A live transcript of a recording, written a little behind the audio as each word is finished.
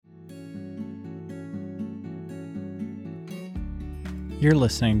You're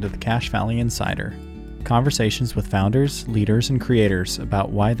listening to the Cache Valley Insider, conversations with founders, leaders, and creators about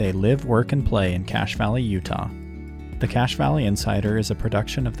why they live, work, and play in Cache Valley, Utah. The Cache Valley Insider is a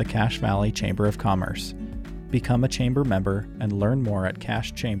production of the Cache Valley Chamber of Commerce. Become a chamber member and learn more at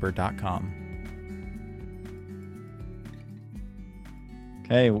cachechamber.com.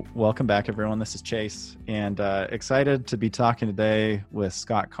 Okay, welcome back, everyone. This is Chase, and excited to be talking today with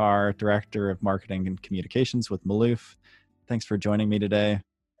Scott Carr, Director of Marketing and Communications with Maloof. Thanks for joining me today.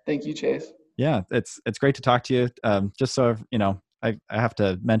 Thank you, Chase. Yeah, it's great to talk to you. Just so you know, I have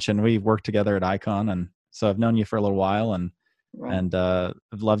to mention we worked together at Icon, and so I've known you for a little while, and I've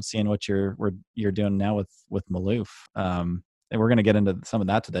loved seeing what you're doing now with Maloof. And we're going to get into some of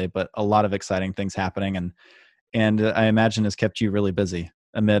that today, but a lot of exciting things happening, and I imagine has kept you really busy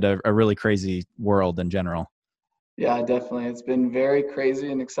amid a really crazy world in general. Yeah, definitely. It's been very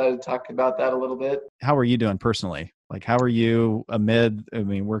crazy, and excited to talk about that a little bit. How are you doing personally? Like, how are you amid, I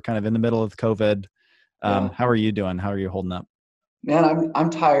mean, we're kind of in the middle of COVID. How are you doing? How are you holding up? Man, I'm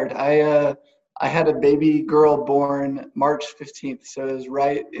tired. I had a baby girl born March 15th, so it was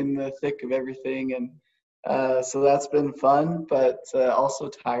right in the thick of everything. And so that's been fun, but also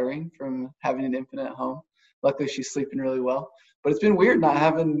tiring from having an infant at home. Luckily, she's sleeping really well. But it's been weird not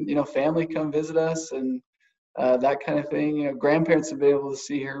having, family come visit us and that kind of thing. Grandparents have been able to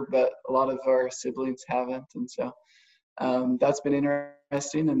see her, but a lot of our siblings haven't. And so that's been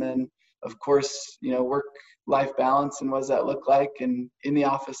interesting. And then, of course, work-life balance and what does that look like, and in the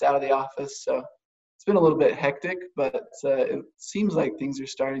office, out of the office. So it's been a little bit hectic, but it seems like things are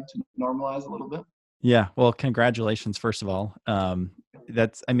starting to normalize a little bit. Yeah. Well, congratulations, first of all.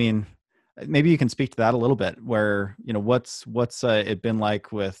 Maybe you can speak to that a little bit, where, what's it been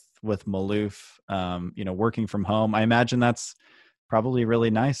like with Maloof, working from home. I imagine that's probably really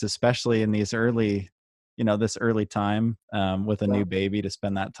nice, especially in these early, this early time with a new baby, to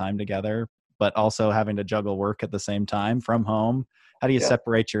spend that time together, but also having to juggle work at the same time from home. How do you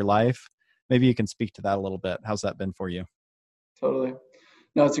separate your life? Maybe you can speak to that a little bit. How's that been for you? Totally.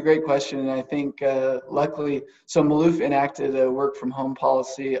 No, it's a great question. And I think luckily, so Maloof enacted a work from home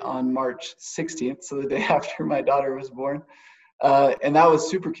policy on March 16th, so the day after my daughter was born. And that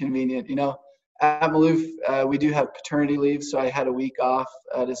was super convenient. At Maloof, we do have paternity leave, so I had a week off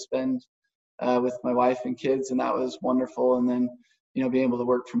to spend with my wife and kids, and that was wonderful. And then, being able to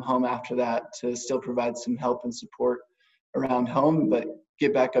work from home after that to still provide some help and support around home, but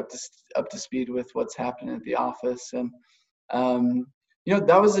get back up to speed with what's happening at the office. And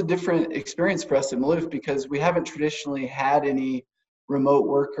that was a different experience for us at Maloof because we haven't traditionally had any remote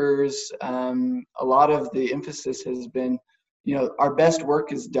workers. A lot of the emphasis has been, our best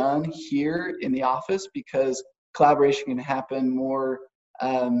work is done here in the office because collaboration can happen more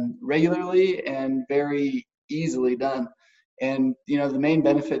regularly and very easily done. And, the main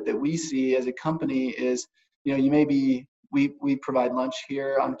benefit that we see as a company is, we provide lunch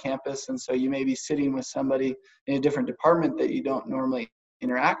here on campus. And so you may be sitting with somebody in a different department that you don't normally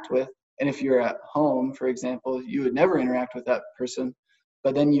interact with. And if you're at home, for example, you would never interact with that person.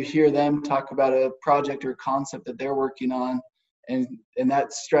 But then you hear them talk about a project or concept that they're working on. And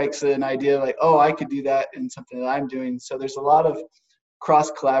that strikes an idea like, oh, I could do that in something that I'm doing. So there's a lot of cross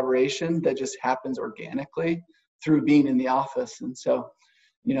collaboration that just happens organically through being in the office. And so,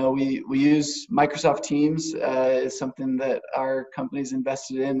 we use Microsoft Teams is something that our company's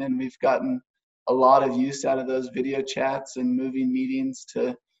invested in, and we've gotten a lot of use out of those video chats and moving meetings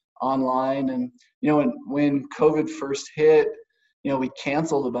to online. And, when COVID first hit, we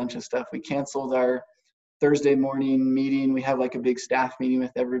canceled a bunch of stuff. We canceled our Thursday morning meeting. We have like a big staff meeting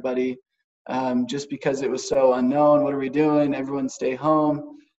with everybody just because it was so unknown. What are we doing? Everyone stay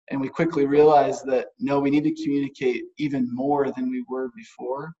home. And we quickly realized that, no, we need to communicate even more than we were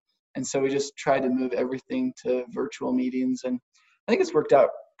before. And so we just tried to move everything to virtual meetings. And I think it's worked out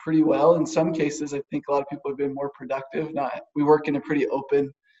pretty well. In some cases, I think a lot of people have been more productive. We work in a pretty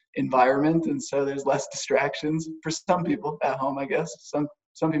open environment, and so there's less distractions for some people at home, I guess.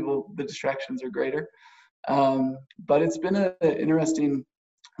 Some people, the distractions are greater. But it's been an interesting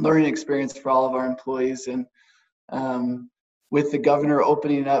learning experience for all of our employees. And with the governor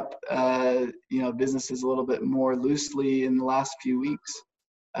opening up, businesses a little bit more loosely in the last few weeks,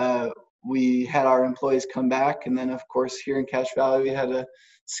 we had our employees come back. And then, of course, here in Cache Valley, we had a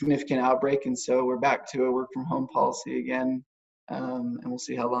significant outbreak. And so we're back to a work from home policy again. And we'll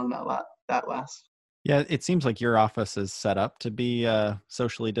see how long that lasts. Yeah, it seems like your office is set up to be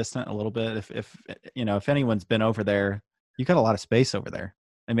socially distant a little bit. If anyone's been over there, you got a lot of space over there.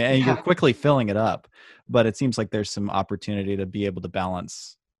 I mean, you're quickly filling it up, but it seems like there's some opportunity to be able to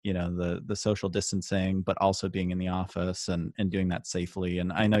balance the social distancing, but also being in the office and doing that safely.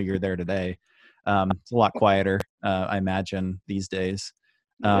 And I know you're there today. It's a lot quieter, I imagine, these days.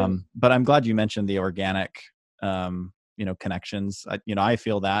 Yes. But I'm glad you mentioned the organic, connections. I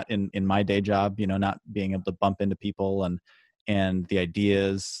feel that in my day job, not being able to bump into people and the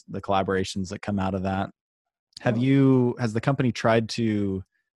ideas, the collaborations that come out of that. Yeah. Has the company tried to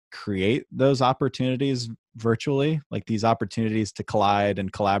create those opportunities virtually, like these opportunities to collide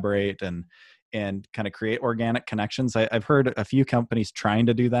and collaborate and kind of create organic connections? I've heard a few companies trying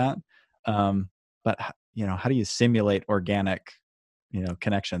to do that. Um, but how do you simulate organic,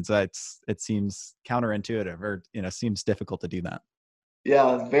 connections? It seems counterintuitive, or, seems difficult to do that.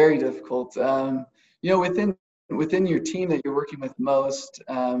 Yeah, very difficult. Within your team that you're working with most,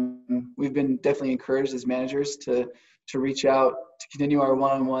 we've been definitely encouraged as managers to reach out, to continue our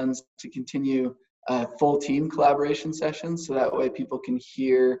one-on-ones, to continue full team collaboration sessions, so that way people can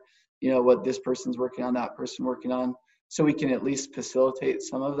hear, what this person's working on, that person working on, so we can at least facilitate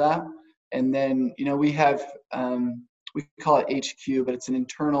some of that. And then, we have we call it HQ, but it's an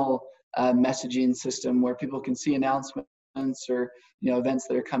internal messaging system where people can see announcements or events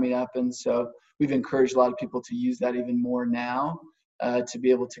that are coming up. And so we've encouraged a lot of people to use that even more now, to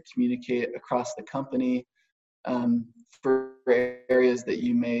be able to communicate across the company, for areas that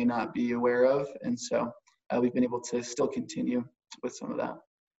you may not be aware of. And so we've been able to still continue with some of that.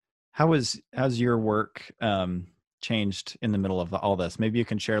 How's your work changed in the middle of all this? Maybe you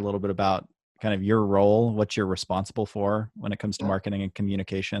can share a little bit about kind of your role, what you're responsible for when it comes to Yeah. marketing and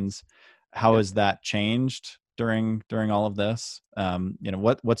communications. How Yeah. has that changed during all of this?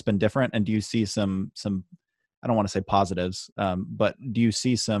 What's been different, and do you see some I don't want to say positives, but do you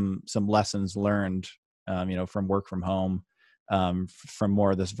see some lessons learned, from work from home, from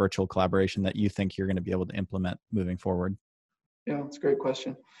more of this virtual collaboration that you think you're going to be able to implement moving forward? Yeah, it's a great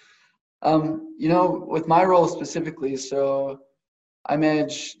question. With my role specifically, so I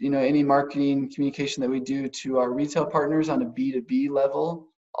manage, any marketing communication that we do to our retail partners on a B2B level,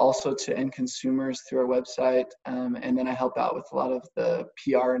 also to end consumers through our website. And then I help out with a lot of the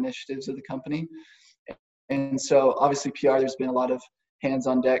PR initiatives of the company. And so obviously PR, there's been a lot of hands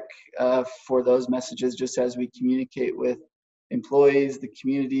on deck for those messages, just as we communicate with employees, the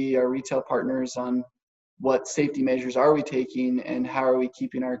community, our retail partners on what safety measures are we taking and how are we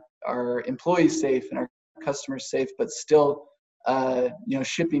keeping our employees safe and our customers safe, but still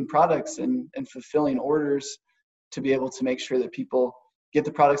shipping products and fulfilling orders to be able to make sure that people get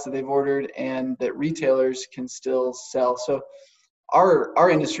the products that they've ordered and that retailers can still sell. So our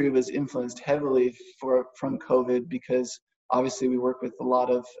industry was influenced heavily from COVID, because obviously we work with a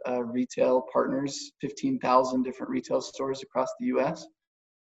lot of retail partners, 15,000 different retail stores across the US.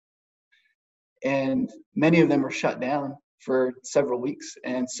 And many of them were shut down for several weeks.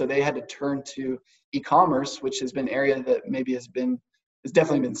 And so they had to turn to e-commerce, which has been an area that maybe has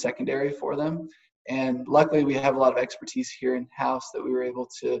definitely been secondary for them. And luckily we have a lot of expertise here in house that we were able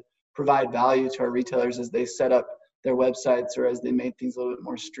to provide value to our retailers as they set up their websites or as they made things a little bit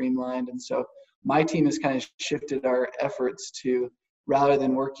more streamlined. And so my team has kind of shifted our efforts to, rather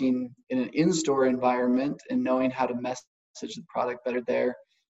than working in an in-store environment and knowing how to message the product better there,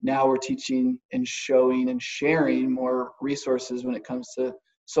 now we're teaching and showing and sharing more resources when it comes to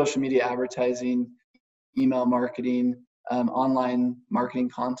social media advertising, email marketing, online marketing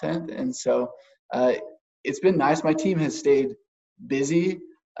content. And so it's been nice. My team has stayed busy.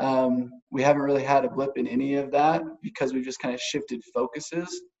 We haven't really had a blip in any of that because we've just kind of shifted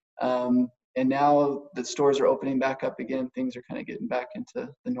focuses. And now that stores are opening back up again, things are kind of getting back into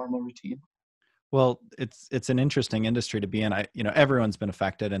the normal routine. Well, it's an interesting industry to be in. Everyone's been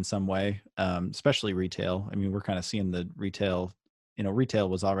affected in some way, especially retail. I mean, we're kind of seeing the retail. Retail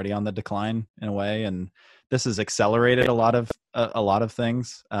was already on the decline in a way, and this has accelerated a lot of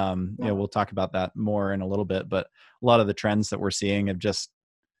things. We'll talk about that more in a little bit, but a lot of the trends that we're seeing have just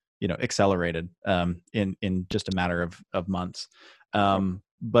accelerated in just a matter of months.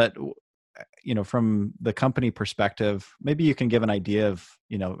 But from the company perspective, maybe you can give an idea of,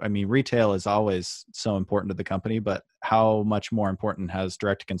 retail is always so important to the company, but how much more important has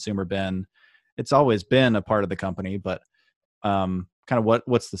direct to consumer been? It's always been a part of the company, but kind of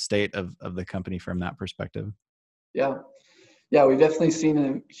what's the state of the company from that perspective? Yeah. Yeah, we've definitely seen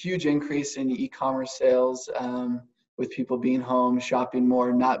a huge increase in e-commerce sales, with people being home, shopping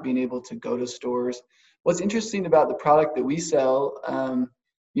more, not being able to go to stores. What's interesting about the product that we sell,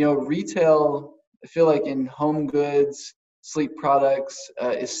 retail, I feel like in home goods, sleep products,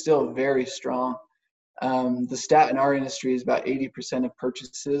 is still very strong. The stat in our industry is about 80% of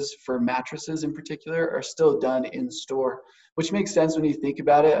purchases for mattresses in particular are still done in store, which makes sense when you think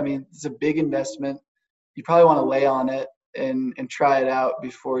about it. I mean, it's a big investment. You probably want to lay on it and try it out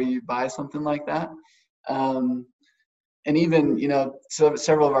before you buy something like that. And even, so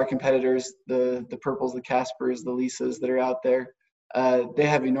several of our competitors, the Purples, the Caspers, the Lisas that are out there, they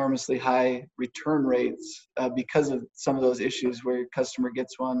have enormously high return rates because of some of those issues where your customer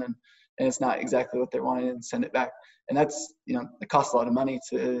gets one and it's not exactly what they wanted and send it back. And that's, it costs a lot of money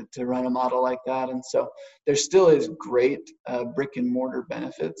to run a model like that. And so there still is great brick and mortar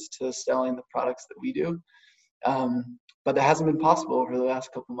benefits to selling the products that we do. But that hasn't been possible over the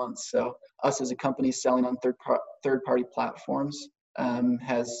last couple months. So us as a company selling on third-party platforms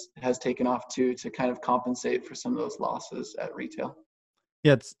has taken off too, to kind of compensate for some of those losses at retail.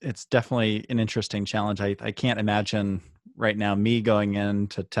 Yeah, it's definitely an interesting challenge. I can't imagine right now me going in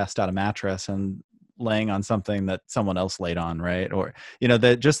to test out a mattress and laying on something that someone else laid on, right? Or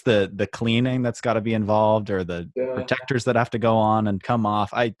the cleaning that's got to be involved, or the protectors that have to go on and come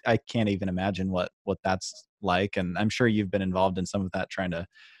off. I can't even imagine what that's like. And I'm sure you've been involved in some of that, trying to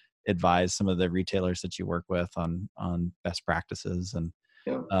advise some of the retailers that you work with on best practices. And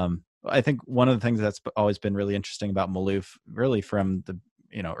I think one of the things that's always been really interesting about Maloof, really from the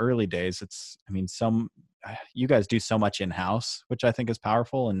early days, you guys do so much in-house, which I think is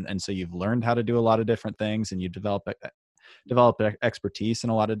powerful. And so you've learned how to do a lot of different things, and you develop expertise in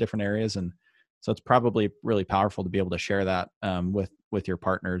a lot of different areas. And so it's probably really powerful to be able to share that with your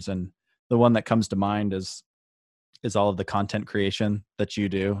partners. And the one that comes to mind is all of the content creation that you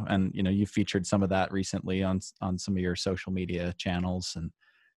do. And, you featured some of that recently on some of your social media channels, and,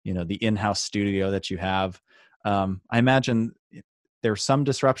 the in-house studio that you have. I imagine there's some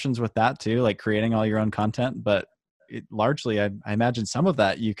disruptions with that too, like creating all your own content, but largely, I imagine some of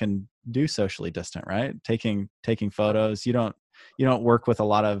that you can do socially distant, right? Taking photos. You don't work with a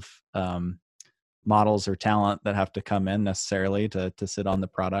lot of models or talent that have to come in necessarily to sit on the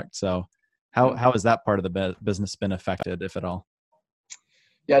product. So how has that part of the business been affected, if at all?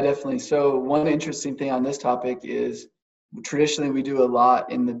 Yeah, definitely. So one interesting thing on this topic is traditionally we do a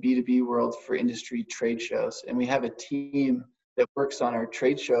lot in the B2B world for industry trade shows, and we have a team that works on our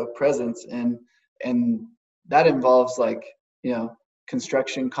trade show presence, and that involves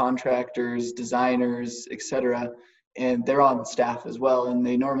construction contractors, designers, etc. And they're on staff as well, and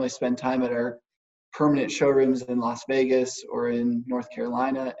they normally spend time at our permanent showrooms in Las Vegas or in North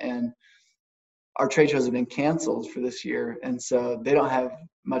Carolina, and our trade shows have been canceled for this year, and so they don't have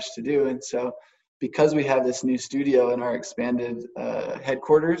much to do. And so because we have this new studio in our expanded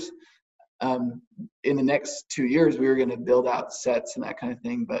headquarters, in the next 2 years, we were going to build out sets and that kind of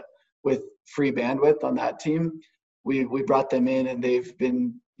thing. But with free bandwidth on that team, we brought them in, and they've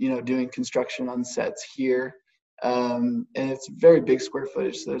been, doing construction on sets here. And it's very big square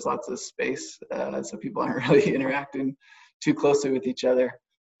footage, so there's lots of space. So people aren't really interacting too closely with each other.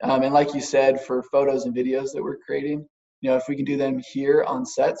 And like you said, for photos and videos that we're creating, if we can do them here on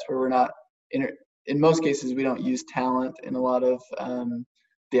sets where we're not, in most cases, we don't use talent in a lot of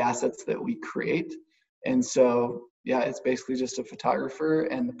the assets that we create. And so, yeah, it's basically just a photographer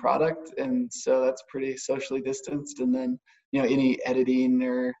and the product. And so that's pretty socially distanced. And then, any editing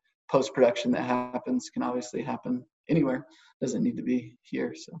or post-production that happens can obviously happen anywhere. Doesn't need to be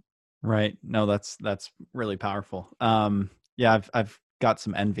here. So. Right. No, that's really powerful. Yeah, I've got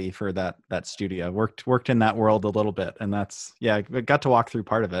some envy for that studio. Worked in that world a little bit, and I got to walk through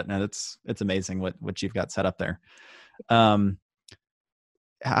part of it, and it's amazing what you've got set up there.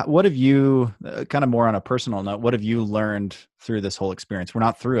 What have you, kind of more on a personal note, what have you learned through this whole experience? We're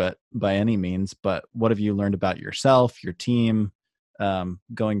not through it by any means, but what have you learned about yourself, your team,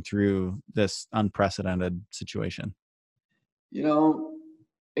 going through this unprecedented situation?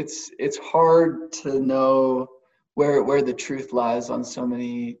 It's hard to know where the truth lies on so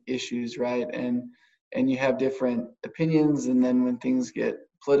many issues, right? And you have different opinions, and then when things get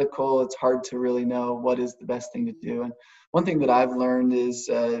political, it's hard to really know what is the best thing to do. And one thing that I've learned is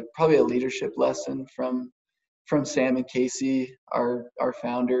probably a leadership lesson from Sam and Casey, our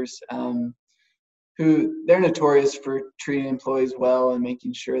founders, who they're notorious for treating employees well and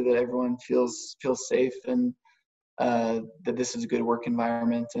making sure that everyone feels safe, and that this is a good work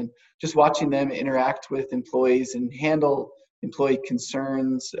environment. And just watching them interact with employees and handle employee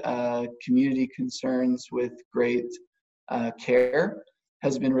concerns, community concerns with great care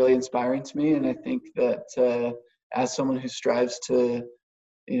has been really inspiring to me. And I think that as someone who strives to,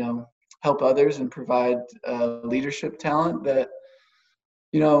 help others and provide leadership talent, that,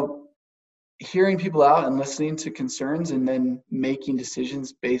 hearing people out and listening to concerns, and then making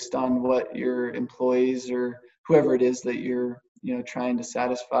decisions based on what your employees or whoever it is that you're, trying to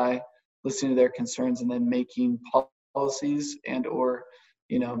satisfy, listening to their concerns, and then making policies and or,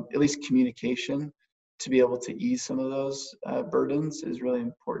 at least communication to be able to ease some of those burdens is really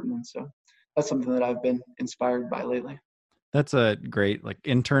important. And so that's something that I've been inspired by lately. That's a great like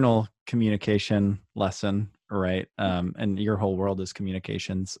internal communication lesson, right? And your whole world is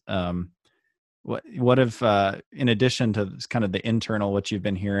communications. What if, in addition to kind of the internal, what you've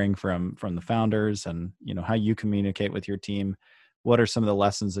been hearing from the founders, and how you communicate with your team, what are some of the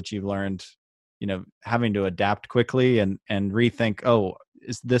lessons that you've learned? Having to adapt quickly and rethink. Oh,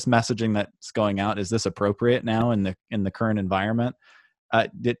 is this messaging that's going out, is this appropriate now in the current environment? I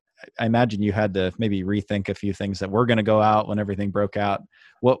imagine you had to maybe rethink a few things that were going to go out when everything broke out.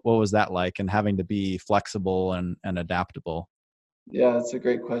 What was that like, and having to be flexible and adaptable? Yeah, that's a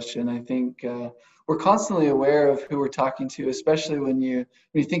great question. I think we're constantly aware of who we're talking to, especially when you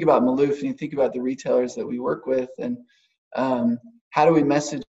think about Maloof and you think about the retailers that we work with, and how do we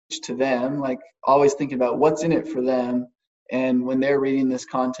message to them? Like always thinking about what's in it for them, and when they're reading this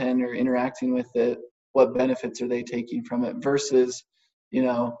content or interacting with it, what benefits are they taking from it? Versus,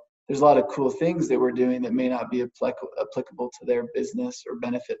 there's a lot of cool things that we're doing that may not be applicable to their business or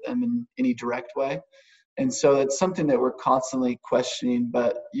benefit them in any direct way. And so it's something that we're constantly questioning.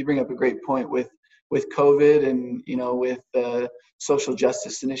 But you bring up a great point with COVID, and with social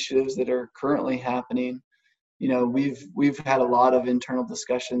justice initiatives that are currently happening. We've had a lot of internal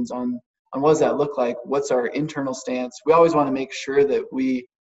discussions on what does that look like? What's our internal stance? We always want to make sure that we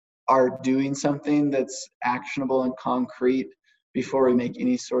are doing something that's actionable and concrete before we make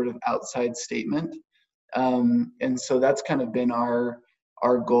any sort of outside statement. And so that's kind of been our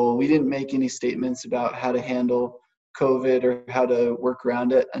goal. We didn't make any statements about how to handle COVID or how to work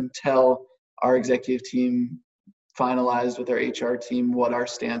around it until our executive team finalized with our HR team what our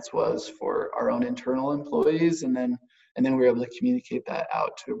stance was for our own internal employees, and then we were able to communicate that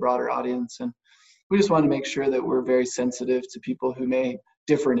out to a broader audience. And we just want to make sure that we're very sensitive to people who may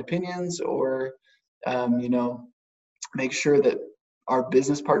differ in opinions, or make sure that our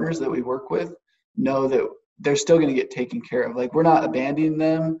business partners that we work with know that they're still going to get taken care of. Like we're not abandoning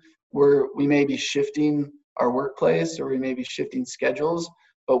them. We may be shifting our workplace, or we may be shifting schedules,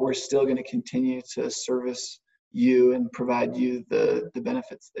 but we're still going to continue to service you and provide you the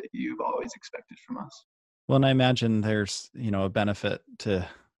benefits that you've always expected from us. Well, and I imagine there's, a benefit to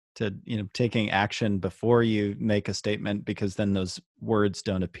taking action before you make a statement, because then those words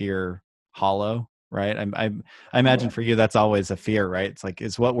don't appear hollow, right? I imagine Yeah, for you that's always a fear, right? It's like,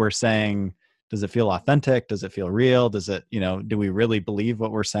 is what we're saying, does it feel authentic? Does it feel real? Does it, do we really believe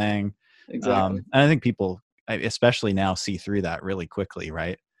what we're saying? exactly. And I think people, especially now, see through that really quickly,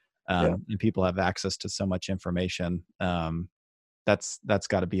 right? Yeah, And people have access to so much information. That's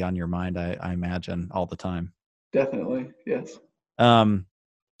got to be on your mind, I imagine, all the time. definitely. Yes. Um,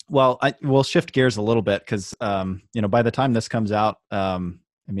 well, we'll shift gears a little bit, because by the time this comes out, I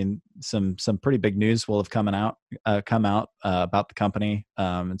mean, some pretty big news will have come out about the company,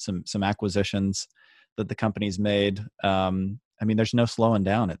 and some acquisitions that the company's made. I mean, there's no slowing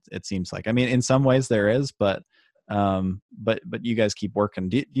down. It seems like. I mean, in some ways there is, but you guys keep working.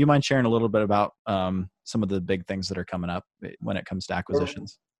 Do you mind sharing a little bit about some of the big things that are coming up when it comes to Sure.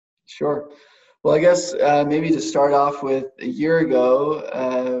 acquisitions? Sure. Well, I guess maybe to start off with, a year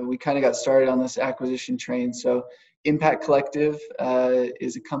ago, we kind of got started on this acquisition train. So Impact Collective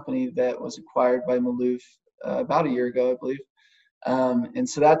is a company that was acquired by Maloof about a year ago, I believe. And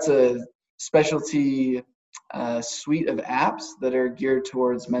so that's a specialty suite of apps that are geared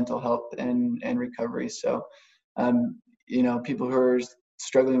towards mental health and recovery. So, people who are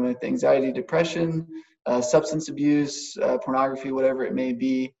struggling with anxiety, depression, substance abuse, pornography, whatever it may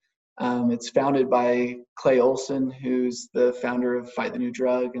be. It's founded by Clay Olson, who's the founder of Fight the New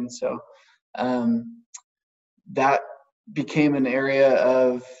Drug. And so that became an area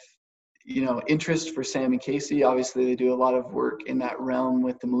of interest for Sam and Casey. Obviously, they do a lot of work in that realm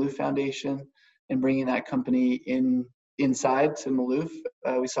with the Maloof Foundation and bringing that company inside to Maloof.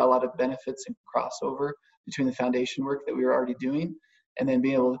 We saw a lot of benefits and crossover between the foundation work that we were already doing, and then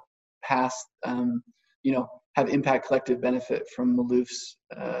being able to pass, have Impact Collective benefit from Maloof's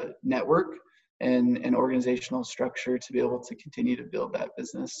network and organizational structure to be able to continue to build that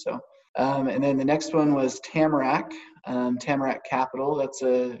business. So, and then the next one was Tamarack. Tamarack Capital. That's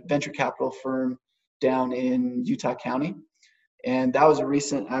a venture capital firm down in Utah County. And that was a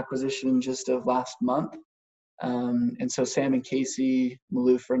recent acquisition just of last month. And so Sam and Casey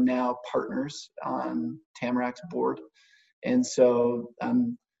Maloof are now partners on Tamarack's board. And so,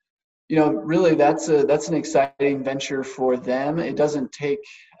 really that's an exciting venture for them. It doesn't take,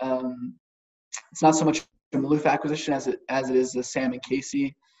 it's not so much a Maloof acquisition as it is a Sam and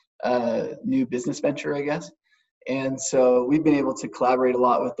Casey new business venture, I guess. And so we've been able to collaborate a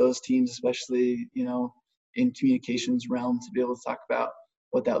lot with those teams, especially, in communications realm, to be able to talk about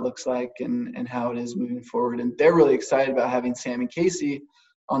what that looks like and how it is moving forward. And they're really excited about having Sam and Casey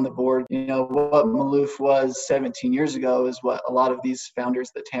on the board. What Maloof was 17 years ago is what a lot of these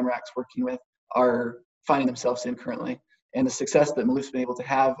founders that Tamarac's working with are finding themselves in currently. And the success that Maloof's been able to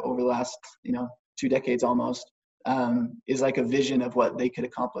have over the last, 2 decades almost, is like a vision of what they could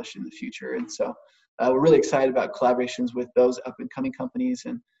accomplish in the future. And so we're really excited about collaborations with those up and coming companies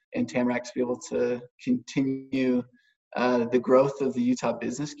and Tamarac to be able to continue the growth of the Utah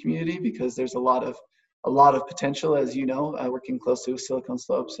business community, because there's a lot of potential, as working closely with Silicon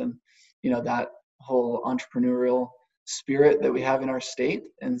Slopes and that whole entrepreneurial spirit that we have in our state.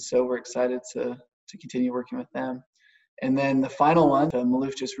 And so we're excited to continue working with them. And then the final one,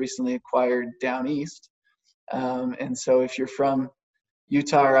 Maloof just recently acquired Down East. And so if you're from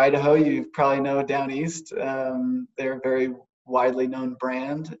Utah or Idaho, you probably know Down East. They're a very widely known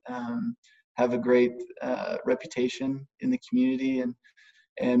brand, have a great reputation in the community.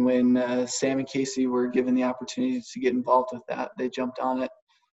 And when Sam and Casey were given the opportunity to get involved with that, they jumped on it.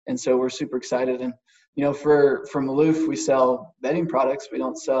 And so we're super excited. And, for Maloof, we sell bedding products. We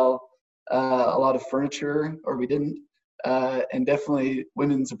don't sell a lot of furniture, or we didn't. And definitely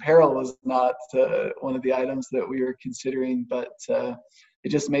women's apparel was not one of the items that we were considering, but it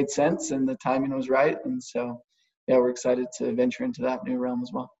just made sense and the timing was right. And so, yeah, we're excited to venture into that new realm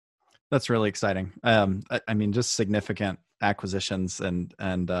as well. That's really exciting. I mean, just significant acquisitions and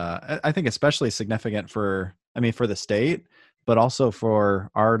I think especially significant for the state, but also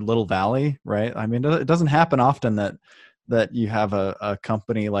for our little valley, right? I mean, it doesn't happen often that you have a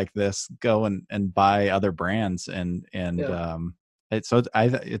company like this go and buy other brands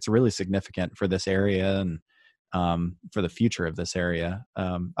it's really significant for this area and for the future of this area.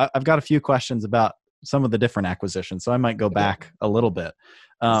 I've got a few questions about some of the different acquisitions, so I might go back a little bit.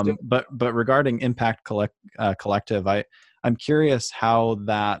 But regarding Impact Collective, I'm curious how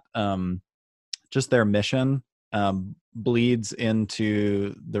that just their mission bleeds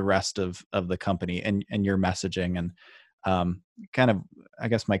into the rest of the company and your messaging. And kind of, I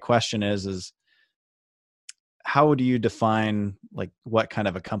guess my question is how do you define like what kind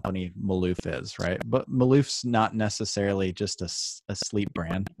of a company Maloof is, right? But Maloof's not necessarily just a sleep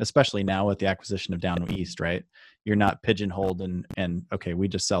brand, especially now with the acquisition of Down East, right? You're not pigeonholed and okay, we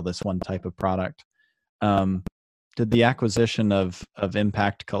just sell this one type of product. Did the acquisition of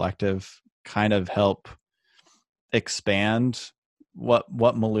Impact Collective kind of help expand what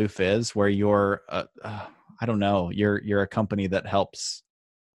Maloof is, where you're I don't know, you're a company that helps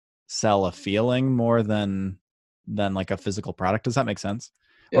sell a feeling more than like a physical product? Does that make sense?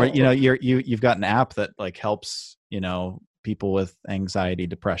 Yeah. Or you've got an app that like helps people with anxiety,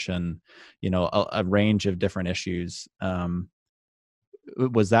 depression, a range of different issues.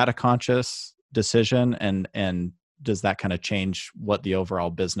 Was that a conscious decision, and does that kind of change what the overall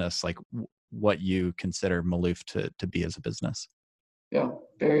business, like what you consider Maloof to be as a business? Yeah,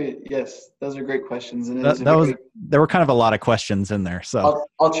 yes, those are great questions. And there were kind of a lot of questions in there. So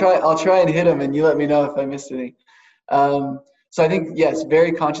I'll try and hit them, and you let me know if I missed any. So I think, yes,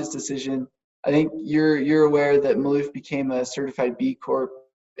 very conscious decision. I think you're aware that Maloof became a certified B Corp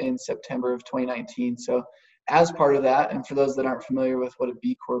in September of 2019. So as part of that, and for those that aren't familiar with what a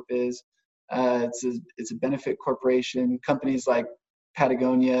B Corp is, it's a benefit corporation. Companies like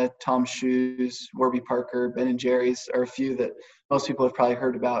Patagonia, Tom's Shoes, Warby Parker, Ben & Jerry's are a few that most people have probably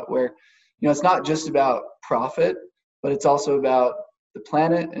heard about, where it's not just about profit, but it's also about the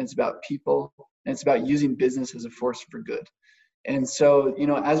planet, and it's about people, and it's about using business as a force for good. And so,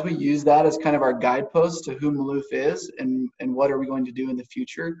 as we use that as kind of our guidepost to who Maloof is and what are we going to do in the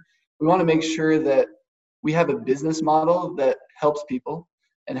future, we want to make sure that we have a business model that helps people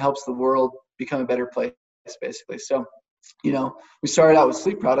and helps the world become a better place, basically. So, we started out with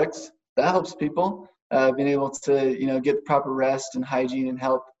sleep products. That helps people, being able to, get the proper rest and hygiene and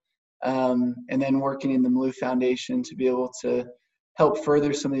help. And then working in the Maloof Foundation to be able to help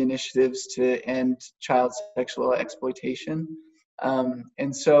further some of the initiatives to end child sexual exploitation.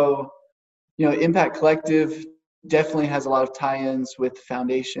 And so, Impact Collective definitely has a lot of tie-ins with the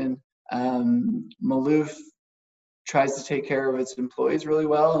foundation. Maloof tries to take care of its employees really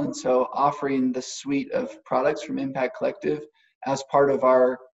well. And so offering the suite of products from Impact Collective as part of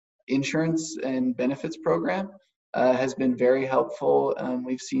our insurance and benefits program has been very helpful.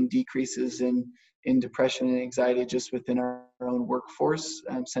 We've seen decreases in in depression and anxiety just within our own workforce,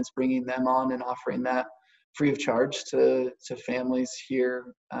 since bringing them on and offering that free of charge to families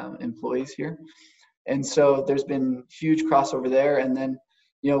here, employees here. And so there's been huge crossover there. And then,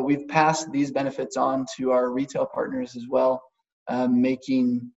 we've passed these benefits on to our retail partners as well,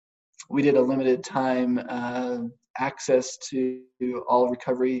 we did a limited time access to all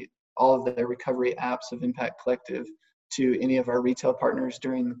of their recovery apps of Impact Collective to any of our retail partners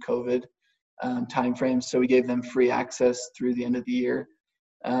during the COVID timeframe. So we gave them free access through the end of the year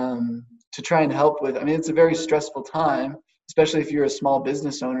to try and help with. I mean, it's a very stressful time, especially if you're a small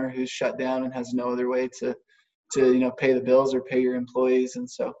business owner who's shut down and has no other way to pay the bills or pay your employees. And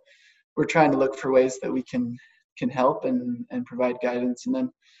so we're trying to look for ways that we can help and provide guidance. And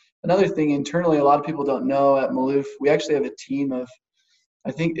then another thing internally, a lot of people don't know at Maloof, we actually have a team of,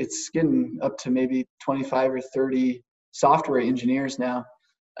 I think it's getting up to maybe 25 or 30 software engineers now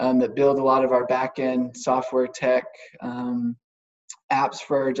that build a lot of our back-end software tech, apps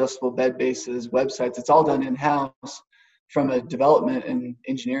for our adjustable bed bases, websites. It's all done in-house from a development and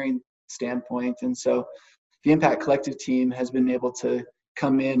engineering standpoint. And so the Impact Collective team has been able to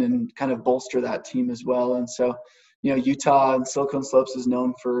come in and kind of bolster that team as well. And so, Utah and Silicon Slopes is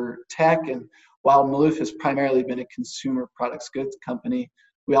known for tech. And while Maloof has primarily been a consumer products goods company,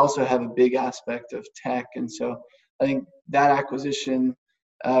 we also have a big aspect of tech. And so I think that acquisition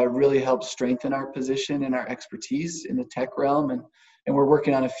really helps strengthen our position and our expertise in the tech realm. And we're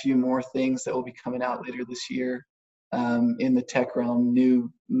working on a few more things that will be coming out later this year in the tech realm,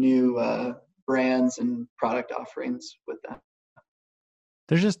 new brands and product offerings with that.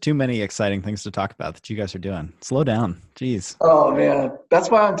 There's just too many exciting things to talk about that you guys are doing. Slow down. Jeez. Oh man, that's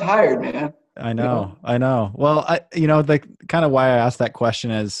why I'm tired, man. I know. Well, the kind of why I asked that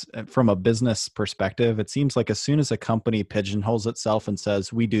question is from a business perspective. It seems like as soon as a company pigeonholes itself and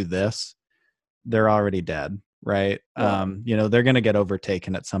says, we do this, they're already dead, right? Yeah. They're going to get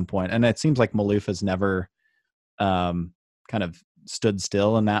overtaken at some point. And it seems like Maloof has never kind of stood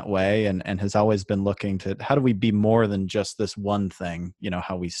still in that way and has always been looking to how do we be more than just this one thing,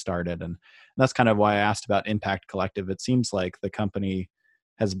 how we started. And that's kind of why I asked about Impact Collective. It seems like the company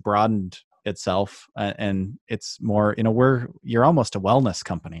has broadened itself and it's more, you're almost a wellness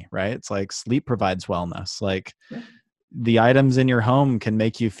company, right? It's like sleep provides wellness. Like the items in your home can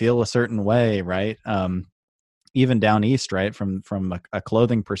make you feel a certain way, right? Even down east, right? From a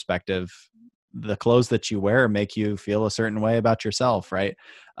clothing perspective, the clothes that you wear make you feel a certain way about yourself, right?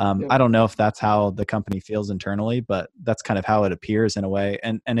 I don't know if that's how the company feels internally, but that's kind of how it appears in a way.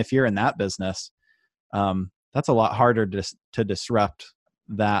 And if you're in that business, that's a lot harder to disrupt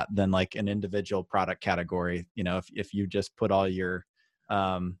that than like an individual product category. If you just put all your,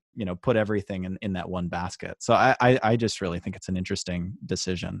 put everything in that one basket. So I just really think it's an interesting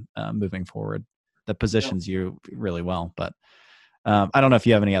decision moving forward that positions you really well. But I don't know if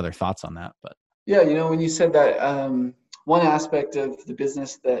you have any other thoughts on that, but. Yeah, when you said that, one aspect of the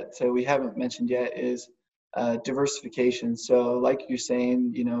business that we haven't mentioned yet is diversification. So like you're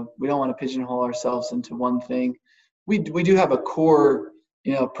saying, we don't want to pigeonhole ourselves into one thing. We do have a core,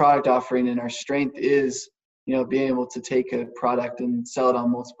 product offering, and our strength is, being able to take a product and sell it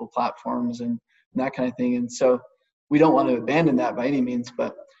on multiple platforms and that kind of thing. And so we don't want to abandon that by any means,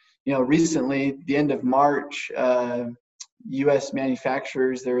 but, recently, the end of March, U.S.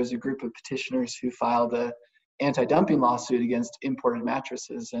 manufacturers, there was a group of petitioners who filed a anti-dumping lawsuit against imported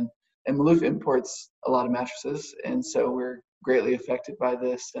mattresses, and Maloof imports a lot of mattresses, and so we're greatly affected by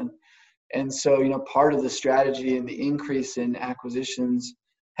this. And so, part of the strategy and the increase in acquisitions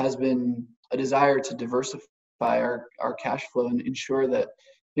has been a desire to diversify our cash flow and ensure that,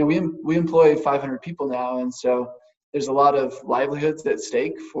 we employ 500 people now, and so there's a lot of livelihoods at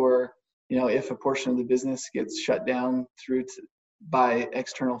stake for, if a portion of the business gets shut down by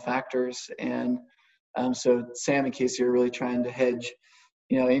external factors. And so Sam and Casey are really trying to hedge,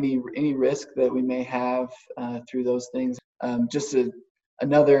 any risk that we may have through those things. Just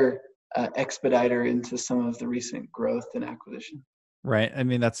another expediter into some of the recent growth and acquisition. Right. I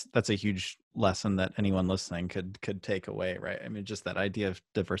mean, that's a huge lesson that anyone listening could take away, right? I mean, just that idea of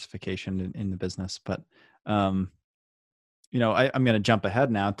diversification in the business. But I'm going to jump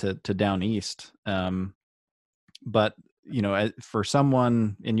ahead now to down east. But for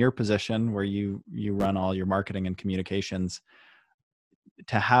someone in your position where you run all your marketing and communications,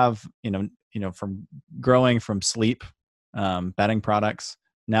 to have from growing from sleep bedding products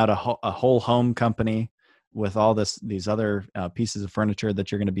now to a whole home company with all these other pieces of furniture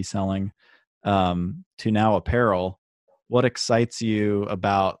that you're going to be selling, to now apparel, what excites you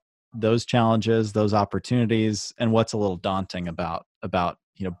about those challenges, those opportunities, and what's a little daunting about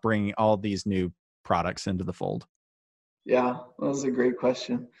bringing all these new products into the fold? Yeah, that was a great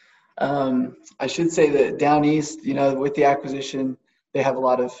question. I should say that down east, with the acquisition, they have a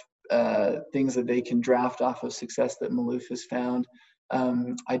lot of things that they can draft off of success that Maloof has found.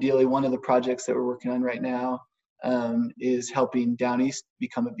 Ideally, one of the projects that we're working on right now is helping Down East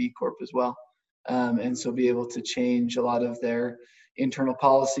become a B Corp as well. And so be able to change a lot of their internal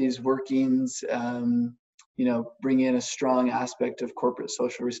policies, workings, bring in a strong aspect of corporate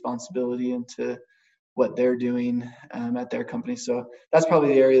social responsibility into what they're doing at their company. So that's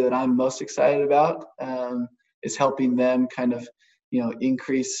probably the area that I'm most excited about, is helping them kind of,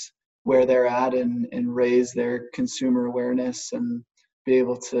 increase where they're at and raise their consumer awareness and be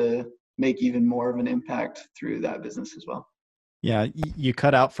able to make even more of an impact through that business as well. Yeah, you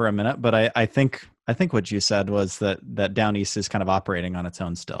cut out for a minute, but I think what you said was that Down East is kind of operating on its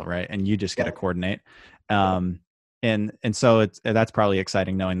own still, right? And you just get to coordinate. And so that's probably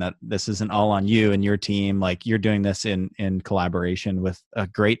exciting knowing that this isn't all on you and your team. Like you're doing this in collaboration with a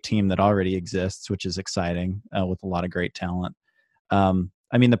great team that already exists, which is exciting, with a lot of great talent.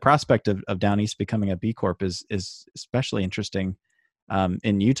 I mean, the prospect of Down East becoming a B Corp is especially interesting.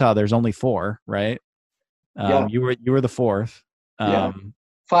 In Utah, there's only 4, right? Yeah. You were the 4th. Yeah.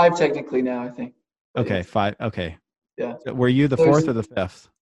 5 technically now, I think. But Okay, yeah. 5. Okay. Yeah. So were you the 4th or the 5th?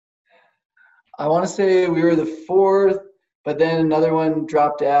 I want to say we were the 4th, but then another one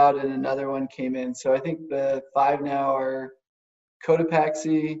dropped out and another one came in. So I think the 5 now are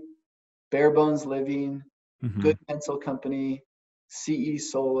Cotopaxi, Bare Bones Living, Mm-hmm. Good Pencil Company, CE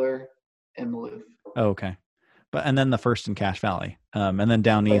Solar, and Maloof. Oh, okay. And then the first in Cache Valley, and then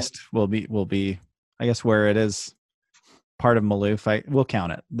Down East will be, I guess, where it is part of Maloof. We'll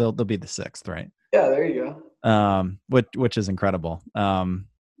count it. They'll be the 6th, right? Yeah, there you go. Which is incredible.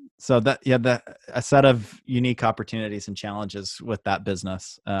 So that a set of unique opportunities and challenges with that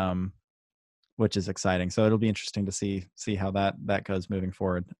business, which is exciting. So it'll be interesting to see how that goes moving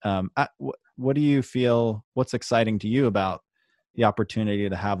forward. What do you feel? What's exciting to you about the opportunity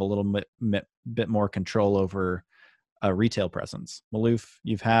to have a little bit more control over a retail presence? Maloof,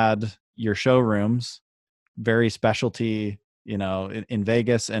 you've had your showrooms, very specialty, in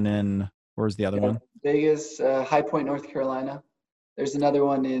Vegas and in, where's the other one? Vegas, High Point, North Carolina. There's another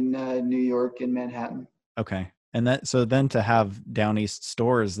one in New York in Manhattan. Okay. And so then to have Down East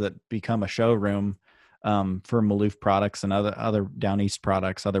stores that become a showroom for Maloof products and other Down East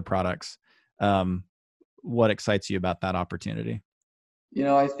products, other products, what excites you about that opportunity?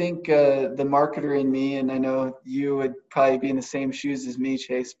 I think the marketer in me, and I know you would probably be in the same shoes as me,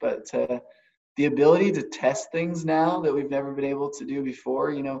 Chase, but the ability to test things now that we've never been able to do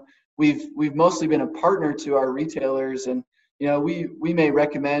before. We've mostly been a partner to our retailers, and we may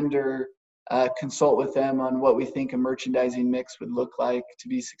recommend or consult with them on what we think a merchandising mix would look like to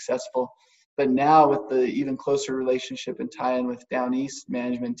be successful. But now with the even closer relationship and tie-in with Down East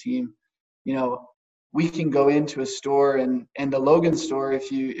management team, we can go into a store and the Logan store,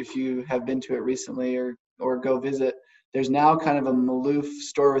 if you have been to it recently or go visit, there's now kind of a Maloof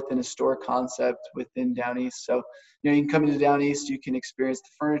store within a store concept within Down East. So, you can come into Down East, you can experience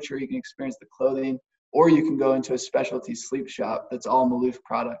the furniture, you can experience the clothing, or you can go into a specialty sleep shop that's all Maloof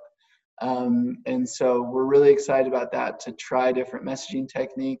product. And so we're really excited about that, to try different messaging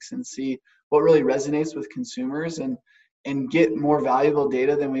techniques and see what really resonates with consumers and get more valuable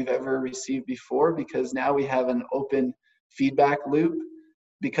data than we've ever received before, because now we have an open feedback loop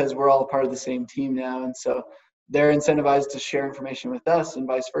because we're all part of the same team now. And so they're incentivized to share information with us and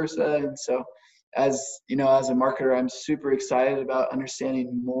vice versa. And so as a marketer, I'm super excited about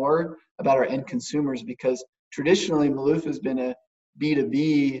understanding more about our end consumers, because traditionally Maloof has been a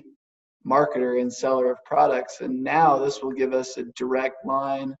B2B marketer and seller of products. And now this will give us a direct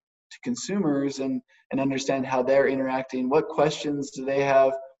line to consumers and understand how they're interacting. What questions do they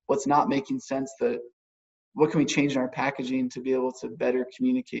have? What's not making sense? What can we change in our packaging to be able to better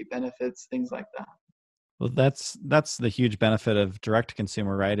communicate benefits, things like that. Well, that's the huge benefit of direct to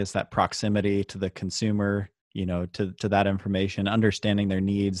consumer, right? Is that proximity to the consumer, to that information, understanding their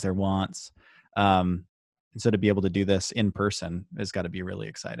needs, their wants. And so to be able to do this in person has got to be really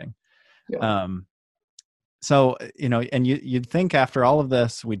exciting. Yeah. So, and you'd think after all of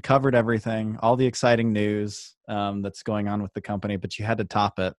this, we'd covered everything, all the exciting news that's going on with the company, but you had to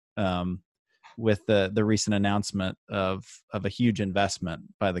top it with the recent announcement of a huge investment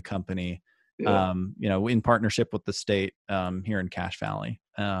by the company, Yeah. in partnership with the state here in Cache Valley.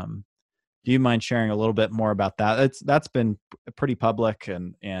 Do you mind sharing a little bit more about that? That's been pretty public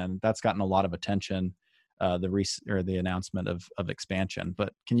and that's gotten a lot of attention, the announcement of expansion.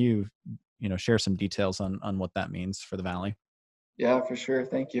 But can you share some details on what that means for the Valley? Yeah, for sure.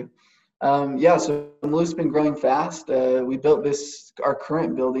 Thank you. Yeah, so Maloof's been growing fast. We built our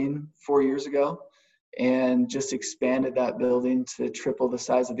current building 4 years ago, and just expanded that building to triple the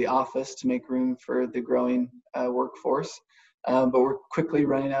size of the office to make room for the growing workforce. But we're quickly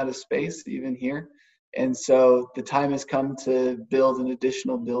running out of space even here. And so the time has come to build an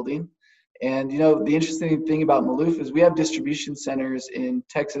additional building. And the interesting thing about Maloof is we have distribution centers in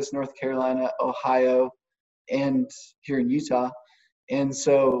Texas, North Carolina, Ohio, and here in Utah. And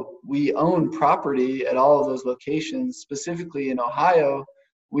so we own property at all of those locations. Specifically in Ohio,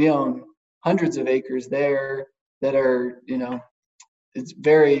 we own hundreds of acres there that are, it's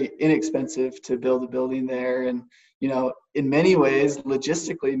very inexpensive to build a building there. And, in many ways,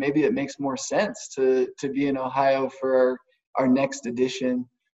 logistically, maybe it makes more sense to be in Ohio for our next edition.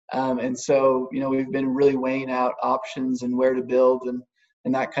 And so, we've been really weighing out options and where to build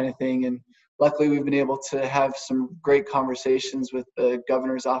and that kind of thing. And luckily, we've been able to have some great conversations with the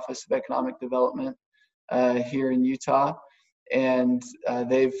Governor's Office of Economic Development here in Utah. And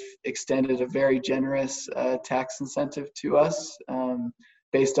they've extended a very generous tax incentive to us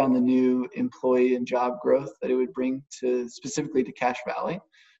based on the new employee and job growth that it would bring specifically to Cache Valley,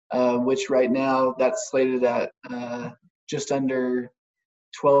 which right now that's slated at just under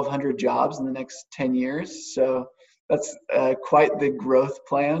 1,200 jobs in the next 10 years. So that's quite the growth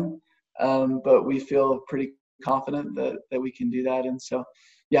plan, but we feel pretty confident that we can do that. And so,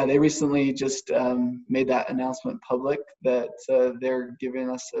 yeah, they recently just made that announcement public that they're giving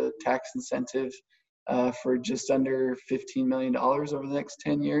us a tax incentive for just under $15 million over the next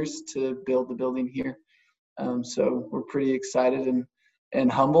 10 years to build the building here. So we're pretty excited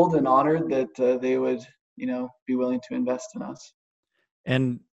and humbled and honored that they would, be willing to invest in us.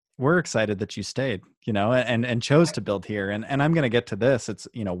 And we're excited that you stayed, and chose to build here. And I'm going to get to this. It's,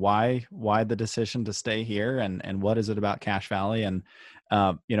 why the decision to stay here, and what is it about Cache Valley? And,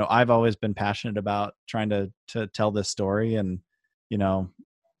 I've always been passionate about trying to tell this story and,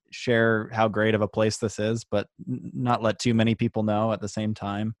 share how great of a place this is, but not let too many people know at the same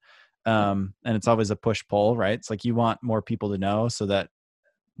time. And it's always a push pull, right? It's like you want more people to know so that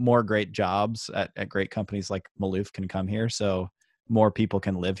more great jobs at great companies like Maloof can come here. So more people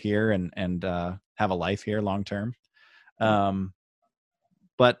can live here and have a life here long term.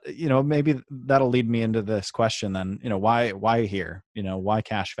 But maybe that'll lead me into this question then. Why here? Why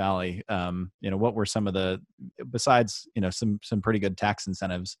Cache Valley? What were some of the, besides some pretty good tax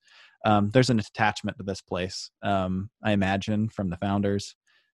incentives? There's an attachment to this place, I imagine, from the founders,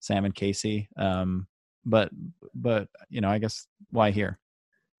 Sam and Casey. But I guess why here?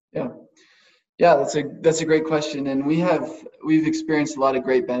 Yeah, that's a great question, and we've experienced a lot of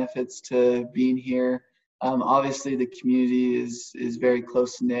great benefits to being here. Obviously, the community is very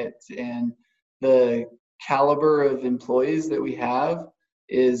close knit, and the caliber of employees that we have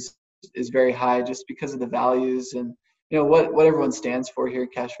is very high, just because of the values and what everyone stands for here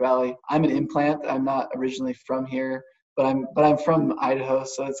at Cache Valley. I'm an implant. I'm not originally from here, but I'm from Idaho,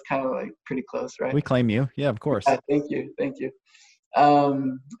 so it's kind of like pretty close, right? We claim you, yeah, of course. Thank you.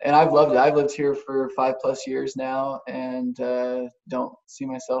 And I've loved it. I've lived here for 5+ years now, and don't see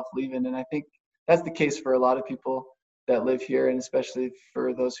myself leaving. And I think that's the case for a lot of people that live here, and especially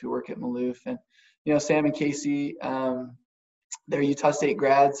for those who work at Maloof. And Sam and Casey, they're Utah State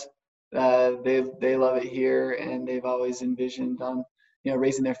grads. They love it here, and they've always envisioned on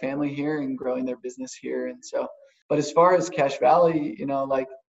raising their family here and growing their business here. And so, but as far as Cache Valley, like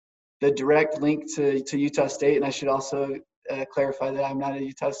the direct link to Utah State, and I should also clarify that I'm not a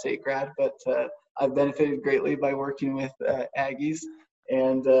Utah State grad, but I've benefited greatly by working with Aggies,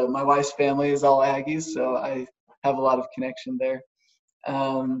 and my wife's family is all Aggies, so I have a lot of connection there.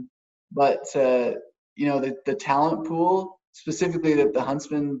 But the talent pool, specifically that the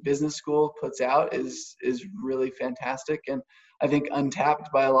Huntsman Business School puts out, is really fantastic, and I think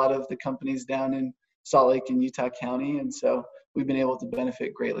untapped by a lot of the companies down in Salt Lake and Utah County. And so we've been able to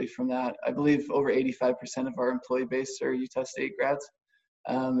benefit greatly from that. I believe over 85% of our employee base are Utah State grads.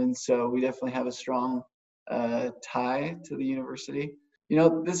 And so we definitely have a strong tie to the university.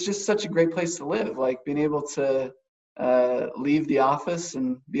 This is just such a great place to live, like being able to leave the office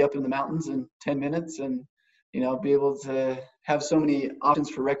and be up in the mountains in 10 minutes and, be able to have so many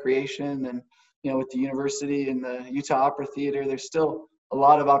options for recreation. And, with the university and the Utah Opera Theater, there's still a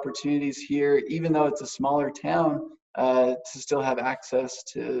lot of opportunities here, even though it's a smaller town, to still have access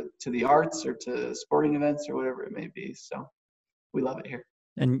to the arts or to sporting events or whatever it may be. So we love it here.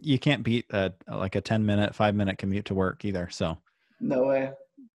 And you can't beat like a 10-minute, 5-minute commute to work either. So no way.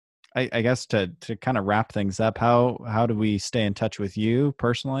 I guess to kind of wrap things up, how do we stay in touch with you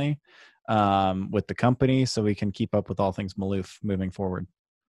personally, with the company, so we can keep up with all things Maloof moving forward?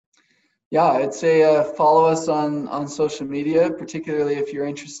 Yeah, I'd say follow us on social media, particularly if you're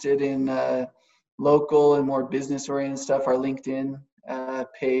interested in local and more business-oriented stuff. Our LinkedIn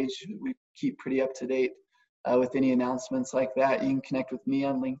page, we keep pretty up to date with any announcements like that. You can connect with me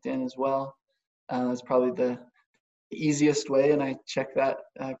on LinkedIn as well. That's probably the easiest way, and I check that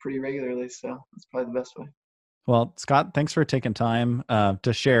pretty regularly, so that's probably the best way. Well, Scott, thanks for taking time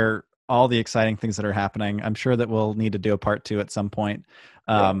to share all the exciting things that are happening. I'm sure that we'll need to do a part 2 at some point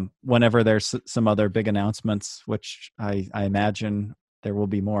whenever there's some other big announcements, which I imagine there will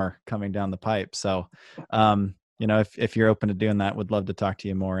be more coming down the pipe. So, if you're open to doing that, would love to talk to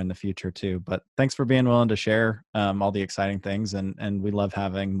you more in the future too. But thanks for being willing to share all the exciting things. And we love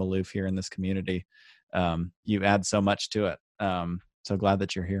having Maloof here in this community. You add so much to it. So glad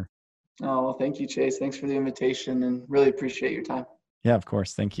that you're here. Oh, well, thank you, Chase. Thanks for the invitation and really appreciate your time. Yeah, of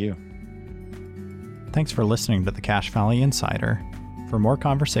course. Thank you. Thanks for listening to the Cache Valley Insider. For more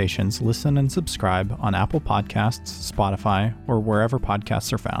conversations, listen and subscribe on Apple Podcasts, Spotify, or wherever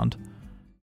podcasts are found.